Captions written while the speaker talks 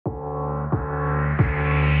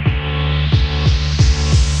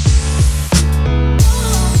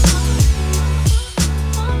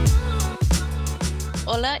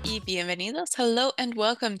y bienvenidos. Hello and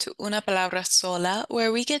welcome to Una Palabra Sola,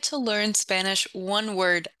 where we get to learn Spanish one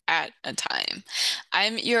word at a time.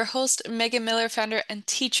 I'm your host, Megan Miller, founder and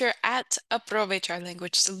teacher at Aprovechar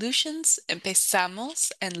Language Solutions.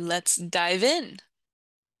 Empezamos and let's dive in.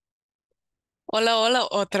 Hola, hola,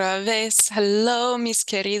 otra vez. Hello, mis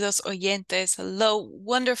queridos oyentes. Hello,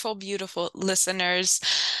 wonderful, beautiful listeners.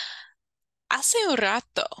 Hace un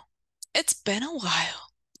rato. It's been a while.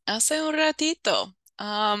 Hace un ratito.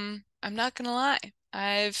 I'm not gonna lie.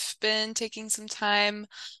 I've been taking some time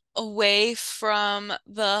away from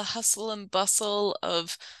the hustle and bustle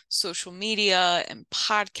of social media and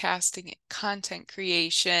podcasting and content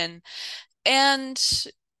creation. And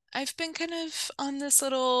I've been kind of on this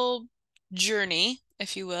little journey,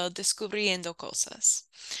 if you will, descubriendo cosas,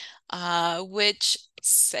 which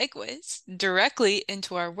segues directly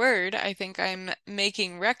into our word. I think I'm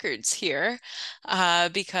making records here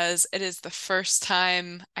because it is the first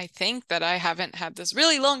time I think that I haven't had this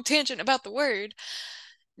really long tangent about the word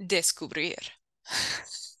descubrir.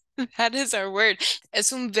 That is our word.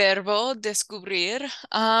 Es un verbo descubrir.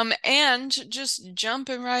 And just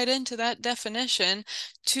jumping right into that definition,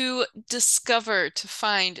 to discover, to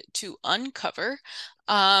find, to uncover,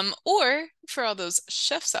 or for all those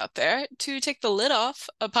chefs out there, to take the lid off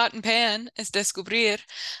a pot and pan is descubrir.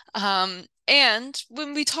 And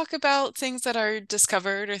when we talk about things that are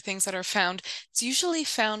discovered or things that are found, it's usually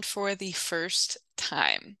found for the first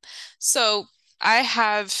time. So I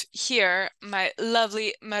have here my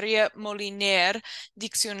lovely María Moliner,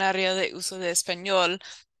 Diccionario de Uso de Español,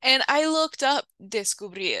 and I looked up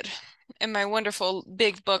descubrir in my wonderful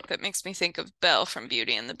big book that makes me think of Belle from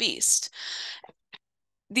Beauty and the Beast.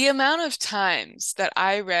 The amount of times that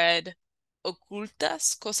I read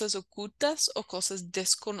ocultas, cosas ocultas o cosas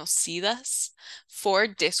desconocidas for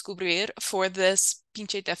descubrir, for this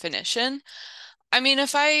pinche definition. I mean,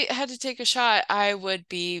 if I had to take a shot, I would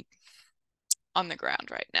be on the ground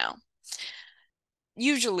right now.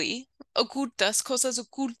 Usually, ocultas, cosas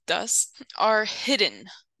ocultas, are hidden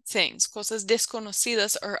things. Cosas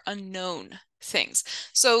desconocidas are unknown things.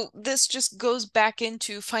 So this just goes back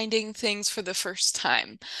into finding things for the first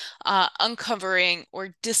time, uncovering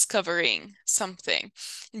or discovering something,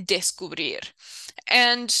 descubrir.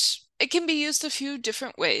 And it can be used a few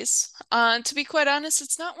different ways. To be quite honest,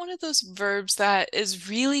 it's not one of those verbs that is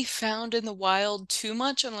really found in the wild too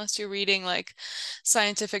much unless you're reading like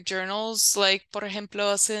scientific journals, like, por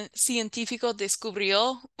ejemplo, científico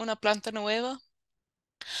descubrió una planta nueva.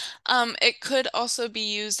 It could also be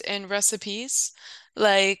used in recipes,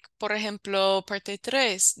 like, por ejemplo, parte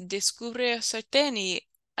 3, descubre el sartén y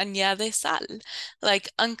añade sal, like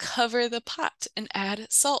uncover the pot and add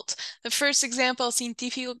salt. The first example,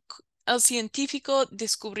 el científico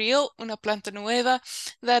descubrió una planta nueva.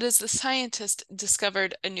 That is, the scientist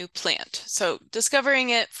discovered a new plant. So discovering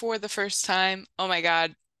it for the first time, oh my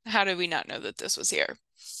God, how did we not know that this was here?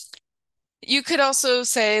 You could also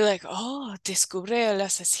say like, oh, descubre el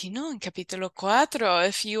asesino en capítulo 4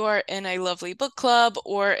 if you are in a lovely book club,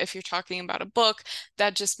 or if you're talking about a book,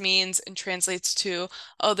 that just means and translates to,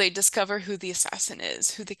 oh, they discover who the assassin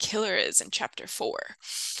is, who the killer is in chapter 4.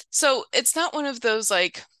 So it's not one of those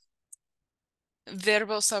like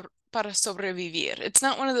verbos para sobrevivir. It's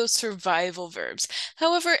not one of those survival verbs.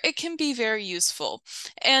 However, it can be very useful.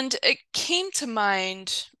 And it came to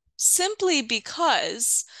mind simply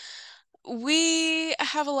because we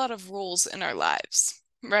have a lot of rules in our lives,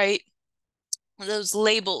 right? Those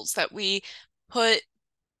labels that we put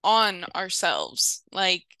on ourselves.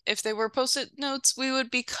 Like if they were post-it notes, we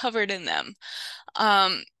would be covered in them.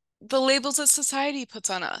 The labels that society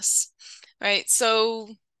puts on us, right? So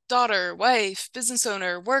daughter, wife, business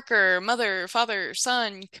owner, worker, mother, father,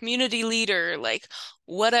 son, community leader, like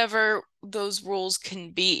whatever those roles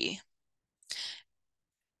can be.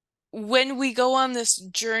 When we go on this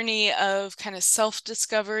journey of kind of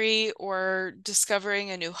self-discovery or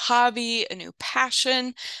discovering a new hobby, a new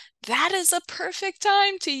passion, that is a perfect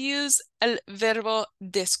time to use el verbo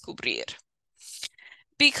descubrir.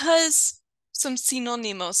 Because some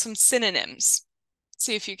sinónimos, some synonyms.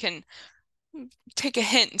 See if you can take a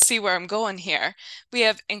hint and see where I'm going here. We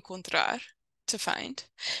have encontrar, to find,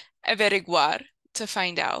 averiguar, to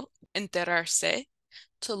find out, enterarse,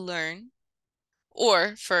 to learn,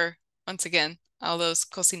 or for, once again, all those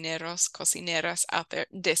cocineros, cocineras out there,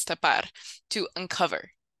 destapar, to uncover.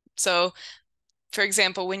 So, for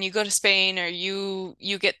example, when you go to Spain or you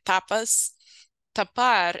get tapas,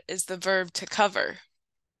 tapar is the verb to cover.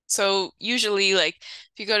 So usually, like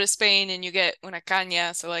if you go to Spain and you get una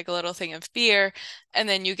caña, so like a little thing of beer, and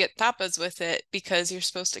then you get tapas with it because you're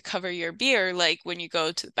supposed to cover your beer, like when you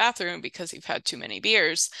go to the bathroom because you've had too many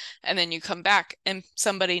beers, and then you come back and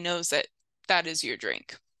somebody knows that that is your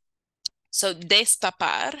drink. So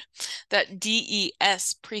destapar, that des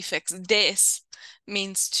prefix, des,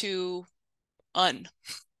 means to un.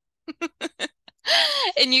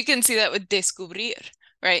 And you can see that with descubrir,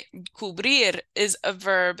 right? Cubrir is a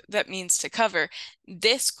verb that means to cover.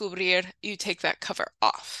 Descubrir, you take that cover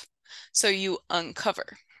off. So you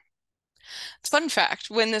uncover. Fun fact,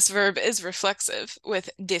 when this verb is reflexive with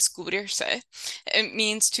descubrirse, it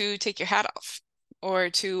means to take your hat off or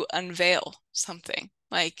to unveil something.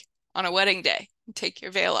 Like on a wedding day, you take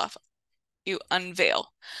your veil off, you unveil.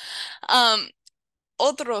 Um,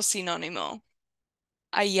 Otro sinónimo,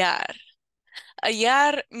 hallar.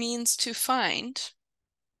 Hallar means to find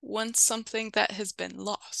once something that has been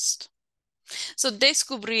lost. So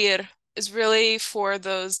descubrir is really for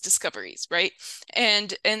those discoveries, right?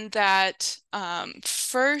 And in that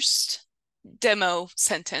first demo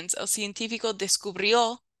sentence, el científico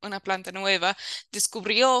descubrió una planta nueva.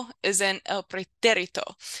 Descubrió is in el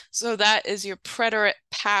pretérito. So that is your preterite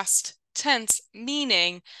past tense,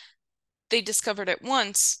 meaning they discovered it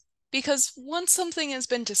once, because once something has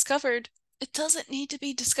been discovered, it doesn't need to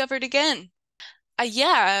be discovered again.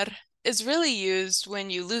 Hallar is really used when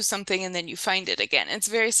you lose something and then you find it again. It's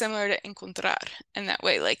very similar to encontrar in that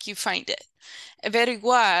way, like you find it.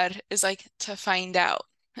 Averiguar is like to find out.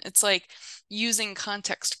 It's like using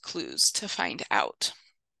context clues to find out.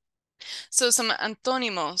 So some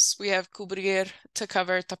antónimos, we have cubrir, to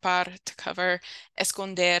cover, tapar, to cover,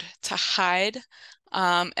 esconder, to hide,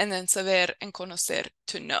 and then saber and conocer,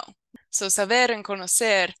 to know. So saber and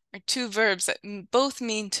conocer are two verbs that both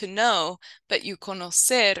mean to know, but you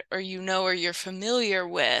conocer, or you know, or you're familiar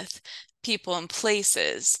with people and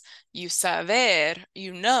places. You saber,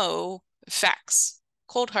 you know, facts,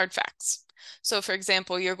 cold hard facts. So for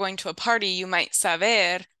example, you're going to a party, you might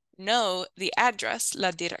saber, know the address,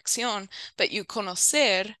 la dirección, but you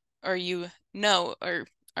conocer, or you know or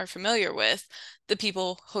are familiar with the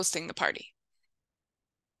people hosting the party.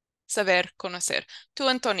 Saber, conocer. Two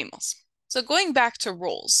antónimos. So going back to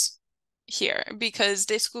roles here, because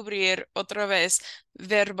descubrir otra vez,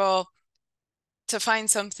 verbo to find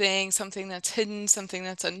something, something that's hidden, something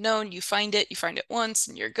that's unknown, you find it once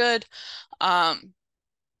and you're good.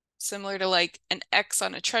 Similar to like an X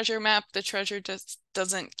on a treasure map, the treasure just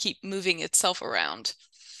doesn't keep moving itself around.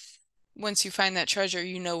 Once you find that treasure,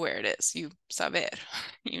 you know where it is. You saber,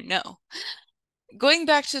 you know. Going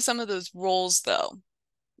back to some of those roles though.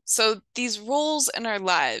 So these roles in our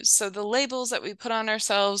lives, so the labels that we put on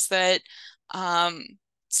ourselves that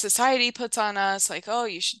society puts on us, like, oh,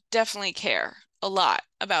 you should definitely care a lot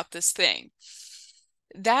about this thing.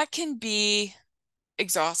 That can be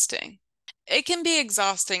exhausting. It can be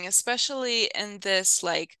exhausting, especially in this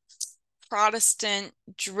like Protestant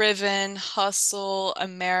driven hustle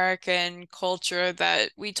American culture that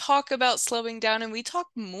we talk about slowing down and we talk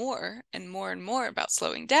more and more and more about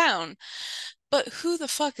slowing down. But who the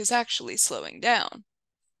fuck is actually slowing down?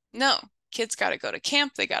 No, kids got to go to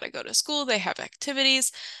camp, they got to go to school, they have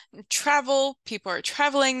activities, travel. People are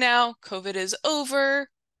traveling now. COVID is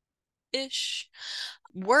over-ish.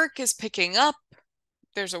 Work is picking up.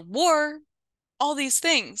 There's a war, all these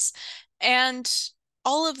things. And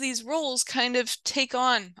all of these roles kind of take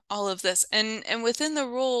on all of this. And within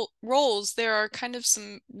the roles, there are kind of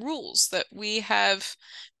some rules that we have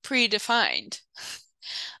predefined.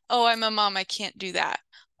 Oh, I'm a mom, I can't do that.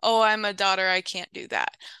 Oh, I'm a daughter, I can't do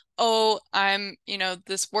that. Oh, I'm,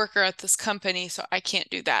 this worker at this company, so I can't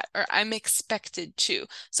do that. Or I'm expected to.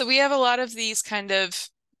 So we have a lot of these kind of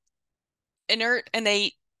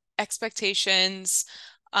innate expectations,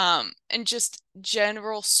 and just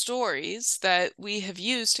general stories that we have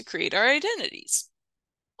used to create our identities.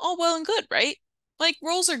 All well and good, right? Like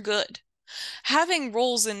roles are good. Having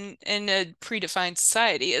roles in a predefined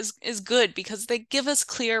society is good because they give us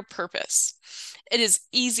clear purpose. It is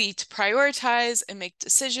easy to prioritize and make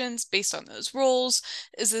decisions based on those roles.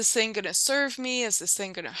 Is this thing going to serve me? Is this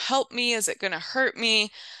thing going to help me? Is it going to hurt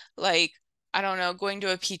me? Like, I don't know, going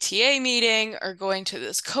to a PTA meeting or going to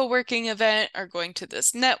this co-working event or going to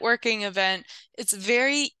this networking event. It's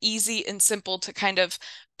very easy and simple to kind of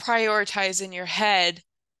prioritize in your head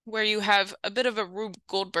where you have a bit of a Rube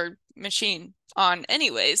Goldberg machine on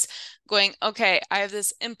anyways, going, okay, I have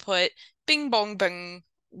this input, bing bong bing,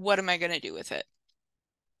 what am I going to do with it?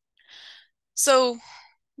 So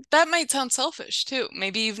that might sound selfish too.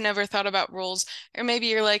 Maybe you've never thought about roles, or maybe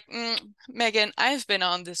you're like, Megan, I've been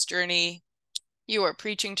on this journey You are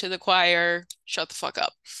preaching to the choir. Shut the fuck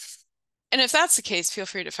up. And if that's the case, feel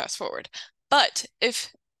free to fast forward. But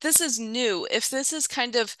if this is new, if this is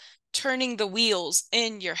kind of turning the wheels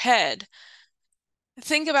in your head,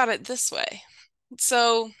 think about it this way.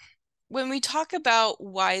 So, when we talk about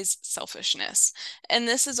wise selfishness, and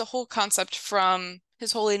this is a whole concept from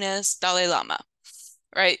His Holiness Dalai Lama,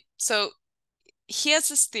 right? So, he has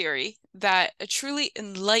this theory that a truly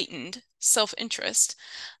enlightened self-interest,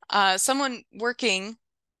 someone working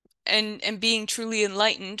and being truly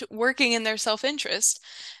enlightened, working in their self-interest,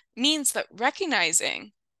 means that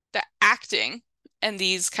recognizing that acting in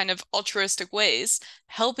these kind of altruistic ways,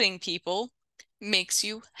 helping people, makes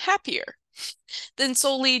you happier than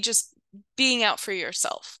solely just being out for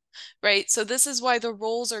yourself, right? So this is why the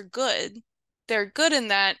roles are good. They're good in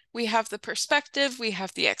that we have the perspective, we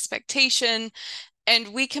have the expectation,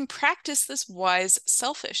 and we can practice this wise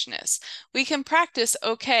selfishness. We can practice,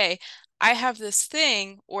 okay, I have this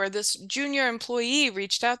thing, or this junior employee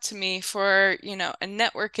reached out to me for, a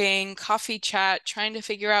networking coffee chat, trying to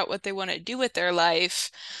figure out what they want to do with their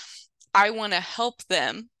life. I want to help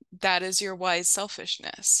them. That is your wise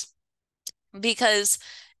selfishness. Because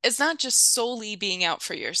it's not just solely being out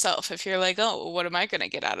for yourself. If you're like, oh, what am I going to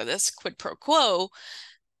get out of this? Quid pro quo,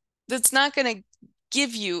 that's not going to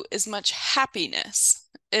give you as much happiness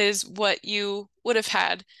as what you would have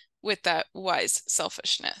had with that wise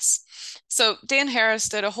selfishness. So Dan Harris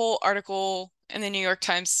did a whole article in the New York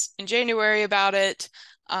Times in January about it.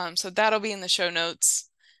 So that'll be in the show notes.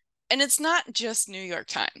 And it's not just New York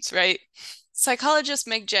Times, right? Psychologist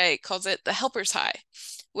Meg Jay calls it the helper's high,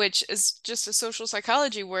 which is just a social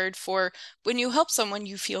psychology word for when you help someone,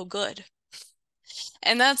 you feel good.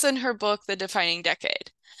 And that's in her book, The Defining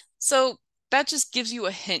Decade. So that just gives you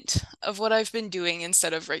a hint of what I've been doing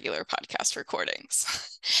instead of regular podcast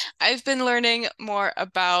recordings. I've been learning more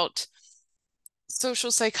about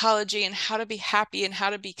social psychology and how to be happy and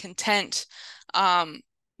how to be content,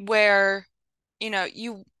 where,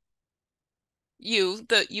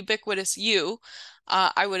 the ubiquitous you,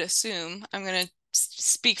 I would assume, I'm going to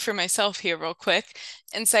speak for myself here real quick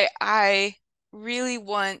and say, I really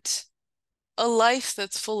want a life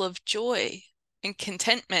that's full of joy and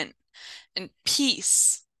contentment and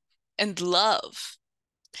peace and love.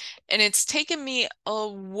 And it's taken me a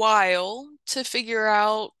while to figure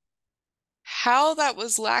out how that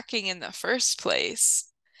was lacking in the first place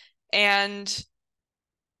and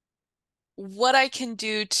what I can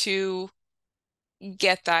do to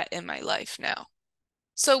get that in my life now.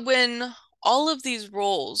 So when all of these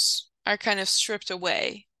roles are kind of stripped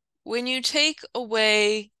away, when you take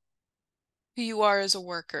away who you are as a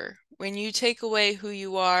worker, when you take away who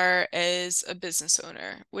you are as a business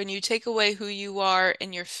owner, when you take away who you are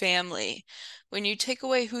in your family, when you take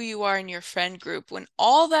away who you are in your friend group, when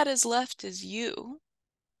all that is left is you,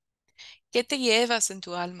 ¿qué te llevas en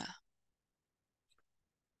tu alma?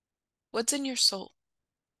 What's in your soul?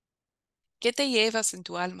 ¿Qué te llevas en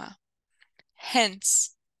tu alma?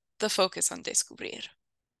 Hence, the focus on descubrir.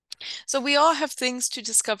 So we all have things to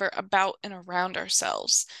discover about and around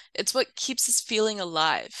ourselves. It's what keeps us feeling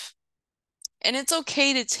alive. And it's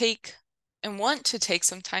okay to take and want to take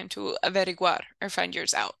some time to averiguar or find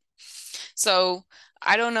yours out. So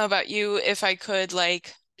I don't know about you, if I could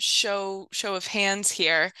like show of hands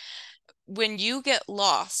here. When you get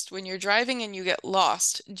lost, when you're driving and you get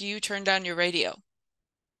lost, do you turn down your radio?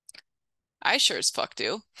 I sure as fuck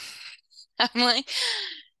do. I'm like,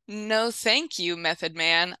 no, thank you, Method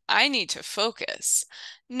Man. I need to focus.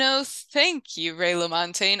 No, thank you, Ray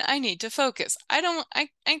LaMontagne. I need to focus. I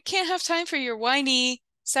can't have time for your whiny,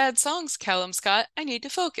 sad songs, Callum Scott. I need to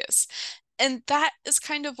focus. And that is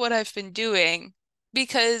kind of what I've been doing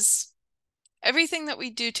because everything that we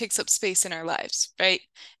do takes up space in our lives, right?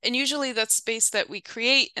 And usually that's space that we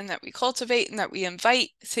create and that we cultivate and that we invite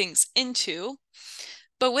things into.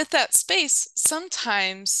 But with that space,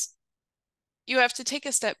 sometimes you have to take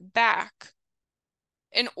a step back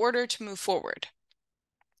in order to move forward.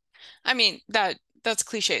 I mean, that's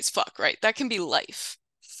cliche as fuck, right? That can be life.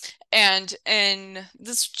 And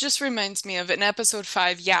this just reminds me of in episode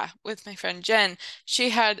 5, yeah, with my friend Jen,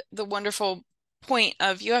 she had the wonderful point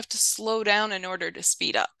of you have to slow down in order to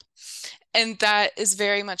speed up. And that is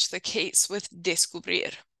very much the case with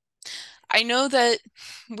Descubrir. I know that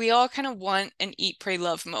we all kind of want an eat, pray,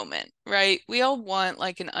 love moment, right? We all want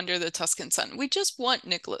like an Under the Tuscan Sun. We just want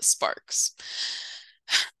Nicholas Sparks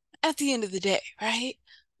at the end of the day, right?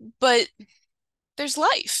 But there's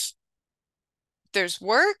life. There's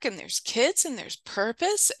work and there's kids and there's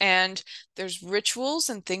purpose and there's rituals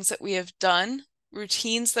and things that we have done,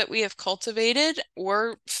 routines that we have cultivated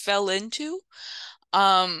or fell into.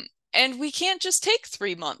 And we can't just take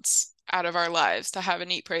 3 months out of our lives to have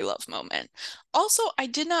an eat, pray, love moment. Also, I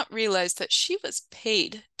did not realize that she was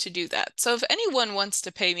paid to do that. So if anyone wants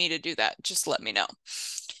to pay me to do that, just let me know.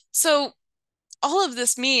 So all of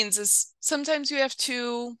this means is sometimes you have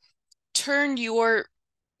to turn your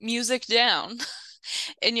music down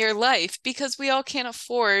in your life because we all can't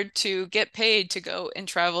afford to get paid to go and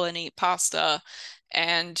travel and eat pasta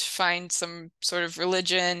and find some sort of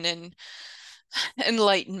religion and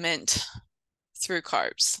enlightenment through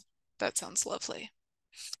carbs. That sounds lovely.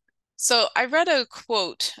 So I read a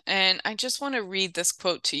quote and I just want to read this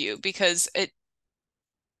quote to you because it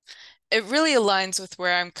really aligns with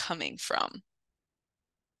where I'm coming from.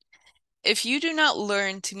 If you do not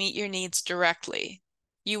learn to meet your needs directly,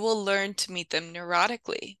 you will learn to meet them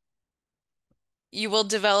neurotically. You will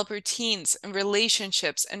develop routines and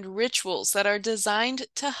relationships and rituals that are designed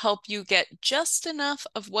to help you get just enough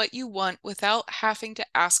of what you want without having to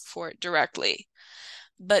ask for it directly,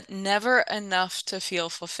 but never enough to feel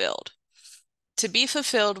fulfilled. To be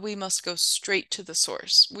fulfilled, we must go straight to the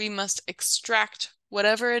source. We must extract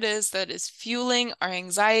whatever it is that is fueling our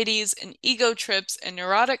anxieties and ego trips and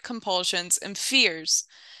neurotic compulsions and fears,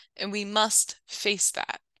 and we must face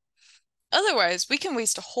that. Otherwise, we can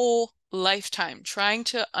waste a whole lifetime trying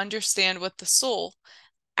to understand what the soul,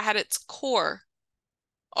 at its core,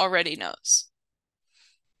 already knows.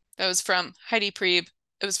 That was from Heidi Priebe.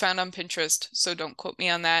 It was found on Pinterest, so don't quote me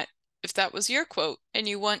on that. If that was your quote and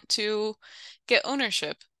you want to get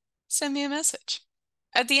ownership, send me a message.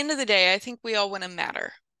 At the end of the day, I think we all want to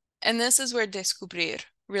matter. And this is where Descubrir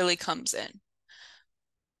really comes in.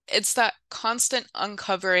 It's that constant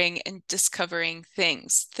uncovering and discovering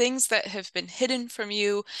things that have been hidden from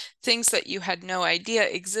you, things that you had no idea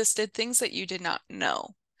existed, things that you did not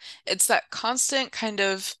know. It's that constant kind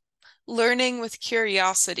of learning with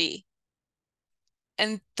curiosity.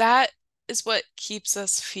 And that is what keeps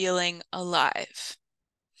us feeling alive.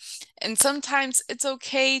 And sometimes it's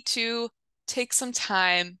okay to take some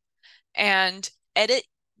time and edit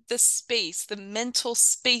the space, the mental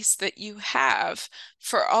space that you have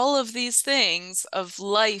for all of these things of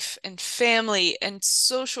life and family and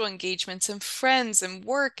social engagements and friends and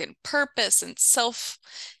work and purpose and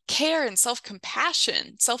self-care and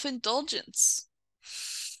self-compassion, self-indulgence.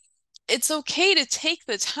 It's okay to take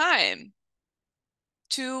the time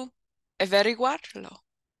to averiguarlo,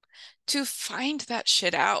 to find that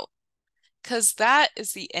shit out. Because that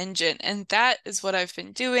is the engine, and that is what I've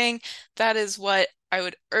been doing. That is what I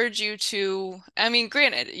would urge you to. I mean,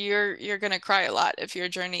 granted, you're gonna cry a lot if your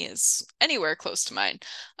journey is anywhere close to mine.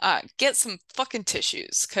 Get some fucking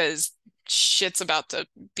tissues, because shit's about to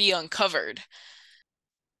be uncovered.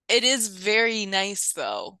 It is very nice,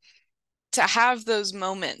 though, to have those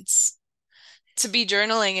moments, to be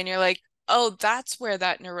journaling, and you're like, oh, that's where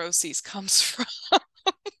that neuroses comes from.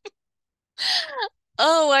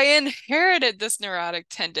 Oh, I inherited this neurotic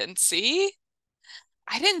tendency.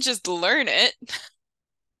 I didn't just learn it.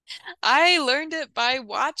 I learned it by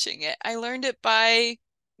watching it. I learned it by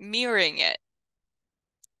mirroring it.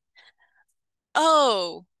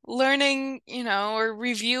 Oh, learning, or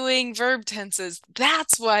reviewing verb tenses.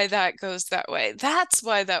 That's why that goes that way. That's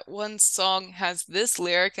why that one song has this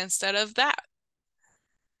lyric instead of that.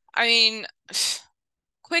 I mean,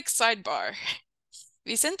 quick sidebar.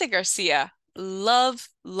 Vicente Garcia, love,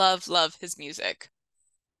 love, love his music.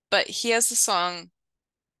 But he has the song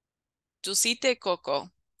Dulcite Coco.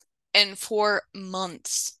 And for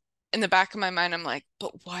months in the back of my mind, I'm like,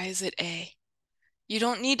 but why is it A? You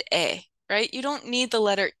don't need A, right? You don't need the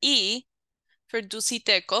letter E for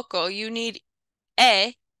Dulcite Coco. You need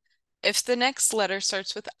E if the next letter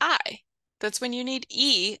starts with I. That's when you need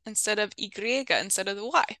E instead of Y instead of the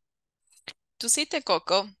Y. Dulcite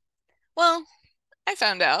Coco. Well, I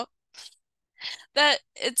found out that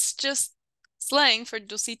it's just slang for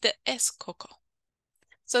Dulcite es Coco.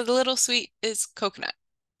 So the little sweet is coconut.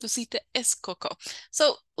 Dulcite es coco.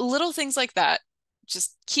 So little things like that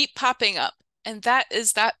just keep popping up. And that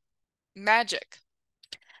is that magic.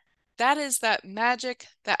 That is that magic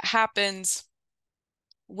that happens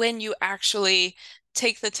when you actually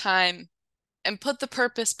take the time and put the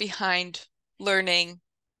purpose behind learning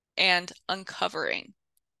and uncovering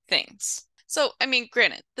things. So, I mean,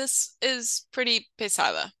 granted, this is pretty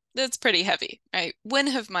pesada. It's pretty heavy, right? When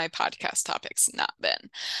have my podcast topics not been?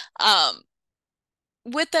 Um,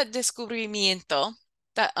 with that descubrimiento,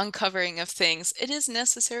 that uncovering of things, it is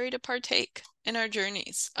necessary to partake in our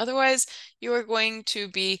journeys. Otherwise, you are going to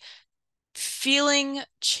be feeling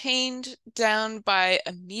chained down by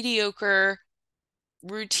a mediocre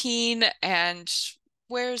routine, and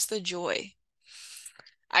where's the joy?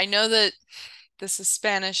 I know that this is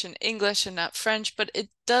Spanish and English and not French, but it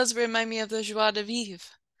does remind me of the joie de vivre,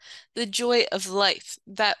 the joy of life,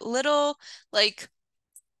 that little, like,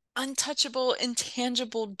 untouchable,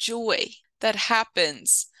 intangible joy that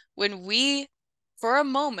happens when we, for a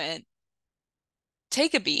moment,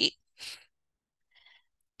 take a beat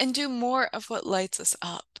and do more of what lights us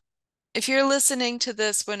up. If you're listening to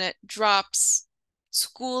this when it drops,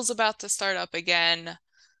 school's about to start up again.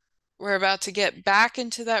 We're about to get back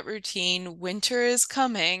into that routine. Winter is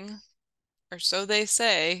coming, or so they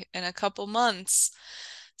say, in a couple months.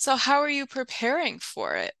 So how are you preparing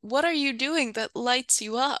for it? What are you doing that lights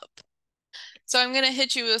you up? So I'm going to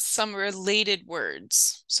hit you with some related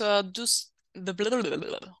words. So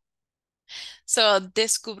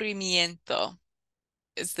descubrimiento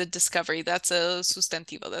is the discovery. That's a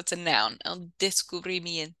sustantivo. That's a noun. El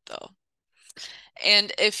descubrimiento.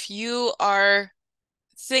 And if you are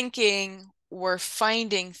thinking or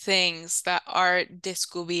finding things that are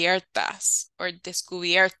descubiertas or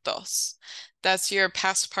descubiertos, that's your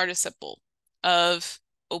past participle of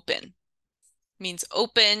open. Means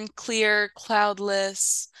open, clear,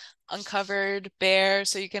 cloudless, uncovered, bare.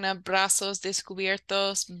 So you can have brazos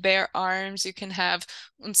descubiertos, bare arms. You can have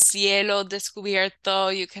un cielo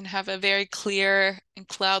descubierto. You can have a very clear and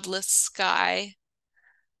cloudless sky.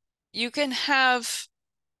 You can have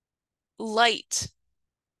light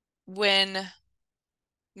when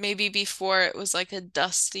maybe before it was like a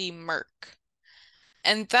dusty murk.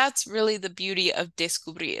 And that's really the beauty of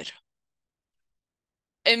descubrir.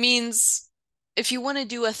 It means if you want to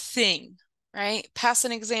do a thing, right? Pass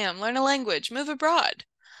an exam, learn a language, move abroad.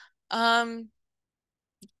 I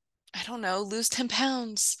don't know, lose 10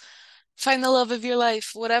 pounds, find the love of your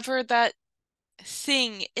life, whatever that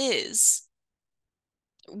thing is.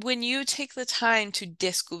 When you take the time to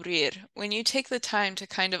descubrir, when you take the time to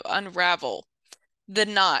kind of unravel the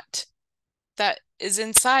knot that is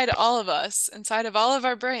inside all of us, inside of all of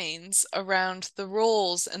our brains, around the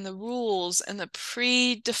roles and the rules and the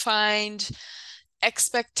predefined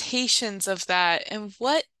expectations of that and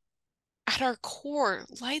what at our core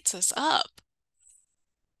lights us up.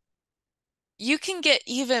 You can get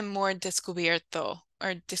even more descubierto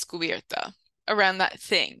or descubierta around that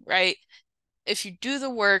thing, right? If you do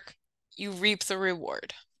the work, you reap the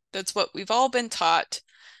reward. That's what we've all been taught.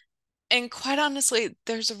 And quite honestly,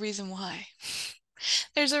 there's a reason why.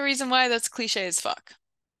 There's a reason why that's cliche as fuck.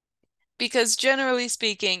 Because generally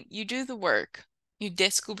speaking, you do the work, you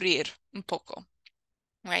descubrir un poco,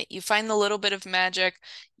 right? You find the little bit of magic,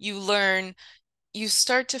 you learn, you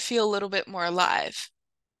start to feel a little bit more alive.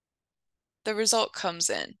 The result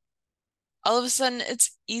comes in. All of a sudden,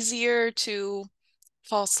 it's easier to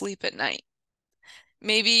fall asleep at night.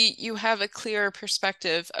 Maybe you have a clearer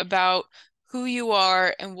perspective about who you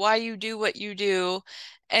are and why you do what you do.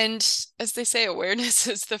 And as they say, awareness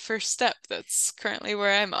is the first step. That's currently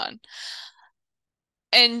where I'm on.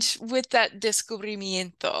 And with that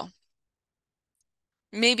descubrimiento,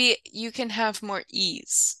 maybe you can have more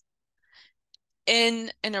ease in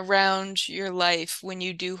and around your life when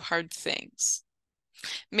you do hard things.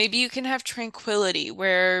 Maybe you can have tranquility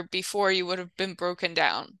where before you would have been broken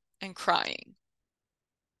down and crying.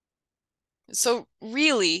 So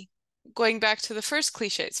really, going back to the first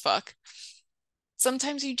cliches, fuck,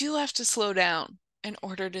 sometimes you do have to slow down in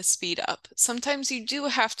order to speed up. Sometimes you do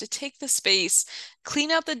have to take the space,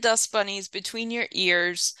 clean out the dust bunnies between your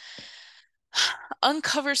ears,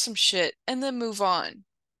 uncover some shit, and then move on.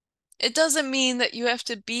 It doesn't mean that you have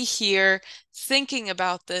to be here thinking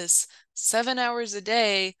about this 7 hours a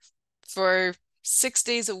day for 6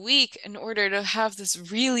 days a week in order to have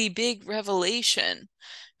this really big revelation,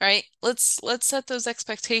 right? Let's set those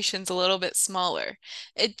expectations a little bit smaller.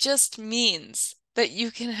 It just means that you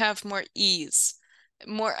can have more ease,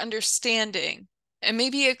 more understanding, and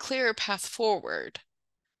maybe a clearer path forward,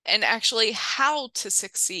 and actually how to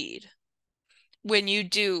succeed when you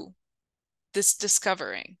do this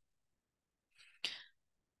discovering.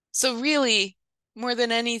 So really, more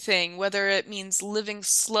than anything, whether it means living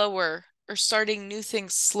slower or starting new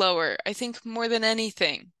things slower, I think more than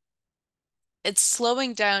anything, it's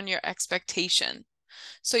slowing down your expectation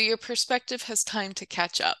so your perspective has time to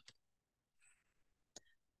catch up.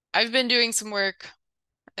 I've been doing some work,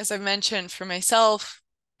 as I've mentioned, for myself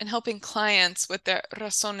and helping clients with their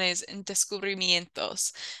razones and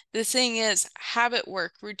descubrimientos. The thing is, habit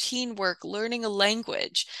work, routine work, learning a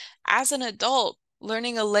language. As an adult,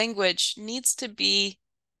 learning a language needs to be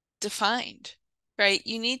defined, right?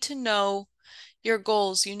 You need to know your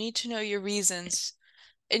goals, you need to know your reasons,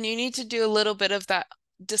 and you need to do a little bit of that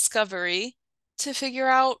discovery to figure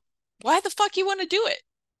out why the fuck you want to do it,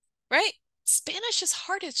 right? Spanish is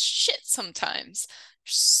hard as shit sometimes.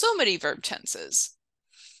 There's so many verb tenses.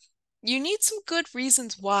 You need some good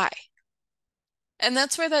reasons why. And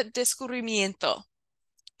that's where that descubrimiento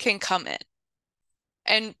can come in.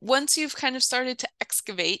 And once you've kind of started to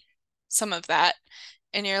excavate some of that,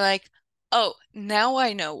 and you're like, oh, now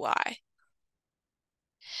I know why.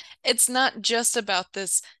 It's not just about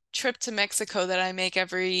this trip to Mexico that I make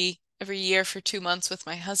every year for 2 months with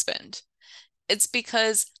my husband. It's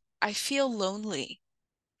because I feel lonely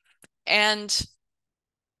and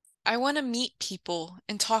I want to meet people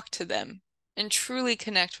and talk to them and truly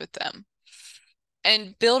connect with them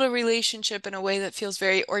and build a relationship in a way that feels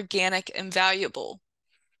very organic and valuable.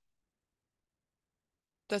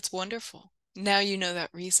 That's wonderful. Now you know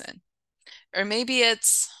that reason. Or maybe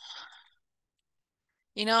it's,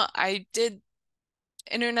 I did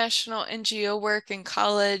international NGO work in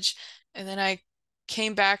college, and then I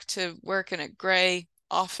came back to work in a gray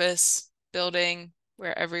office building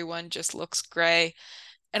where everyone just looks gray.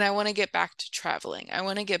 And I want to get back to traveling. I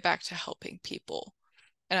want to get back to helping people.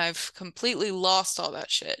 And I've completely lost all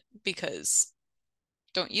that shit because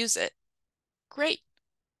don't use it. Great.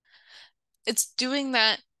 It's doing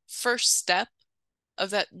that first step of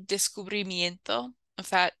that descubrimiento, of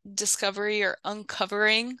that discovery or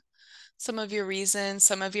uncovering some of your reasons,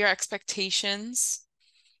 some of your expectations.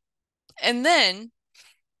 And then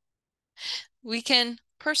we can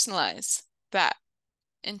personalize that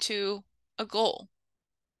into a goal,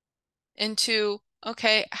 into,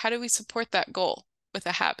 okay, how do we support that goal with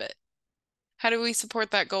a habit? How do we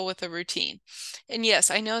support that goal with a routine? And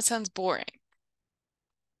yes, I know it sounds boring,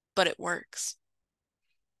 but it works.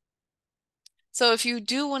 So if you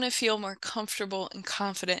do want to feel more comfortable and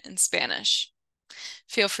confident in Spanish,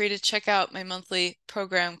 feel free to check out my monthly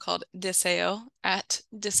program called Deseo at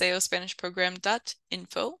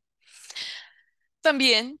deseospanishprogram.info.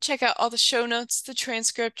 También check out all the show notes, the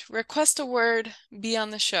transcript, request a word, be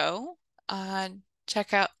on the show.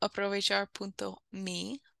 Check out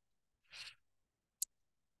aprovechar.me.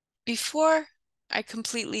 Before I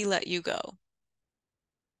completely let you go,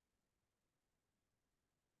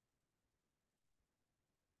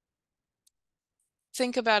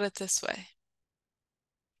 think about it this way.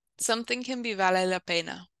 Something can be vale la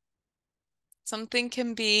pena. Something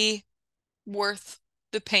can be worth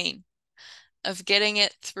the pain of getting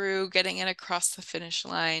it through, getting it across the finish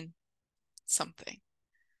line. Something.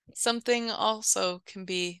 Something also can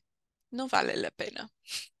be no vale la pena,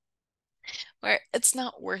 where it's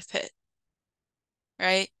not worth it,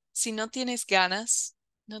 right? Si no tienes ganas,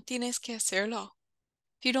 no tienes que hacerlo.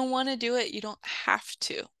 If you don't want to do it, you don't have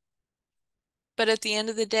to. But at the end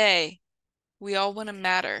of the day, we all want to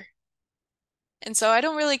matter. And so I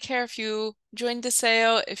don't really care if you join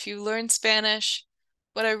Deseo, if you learn Spanish.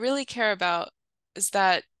 What I really care about is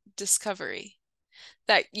that discovery,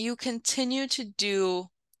 that you continue to do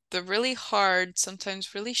the really hard,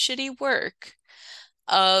 sometimes really shitty work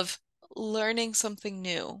of learning something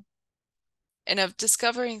new and of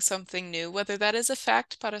discovering something new, whether that is a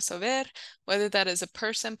fact para saber, whether that is a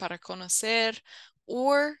person para conocer,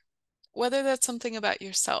 or whether that's something about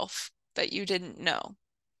yourself that you didn't know.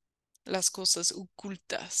 Las cosas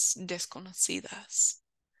ocultas, desconocidas.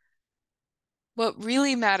 What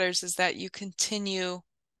really matters is that you continue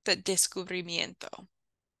that descubrimiento,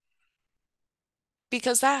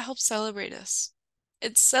 because that helps celebrate us.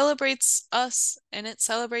 It celebrates us and it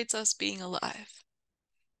celebrates us being alive.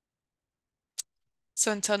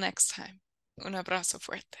 So until next time, un abrazo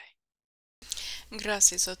fuerte.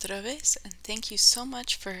 Gracias otra vez, and thank you so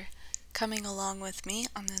much for coming along with me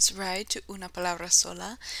on this ride to Una Palabra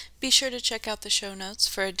Sola. Be sure to check out the show notes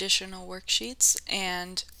for additional worksheets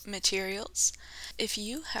and materials. If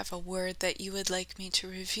you have a word that you would like me to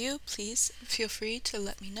review, please feel free to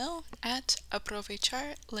let me know at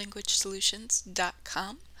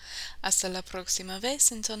aprovecharlanguagesolutions.com. Hasta la próxima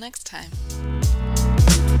vez. Until next time.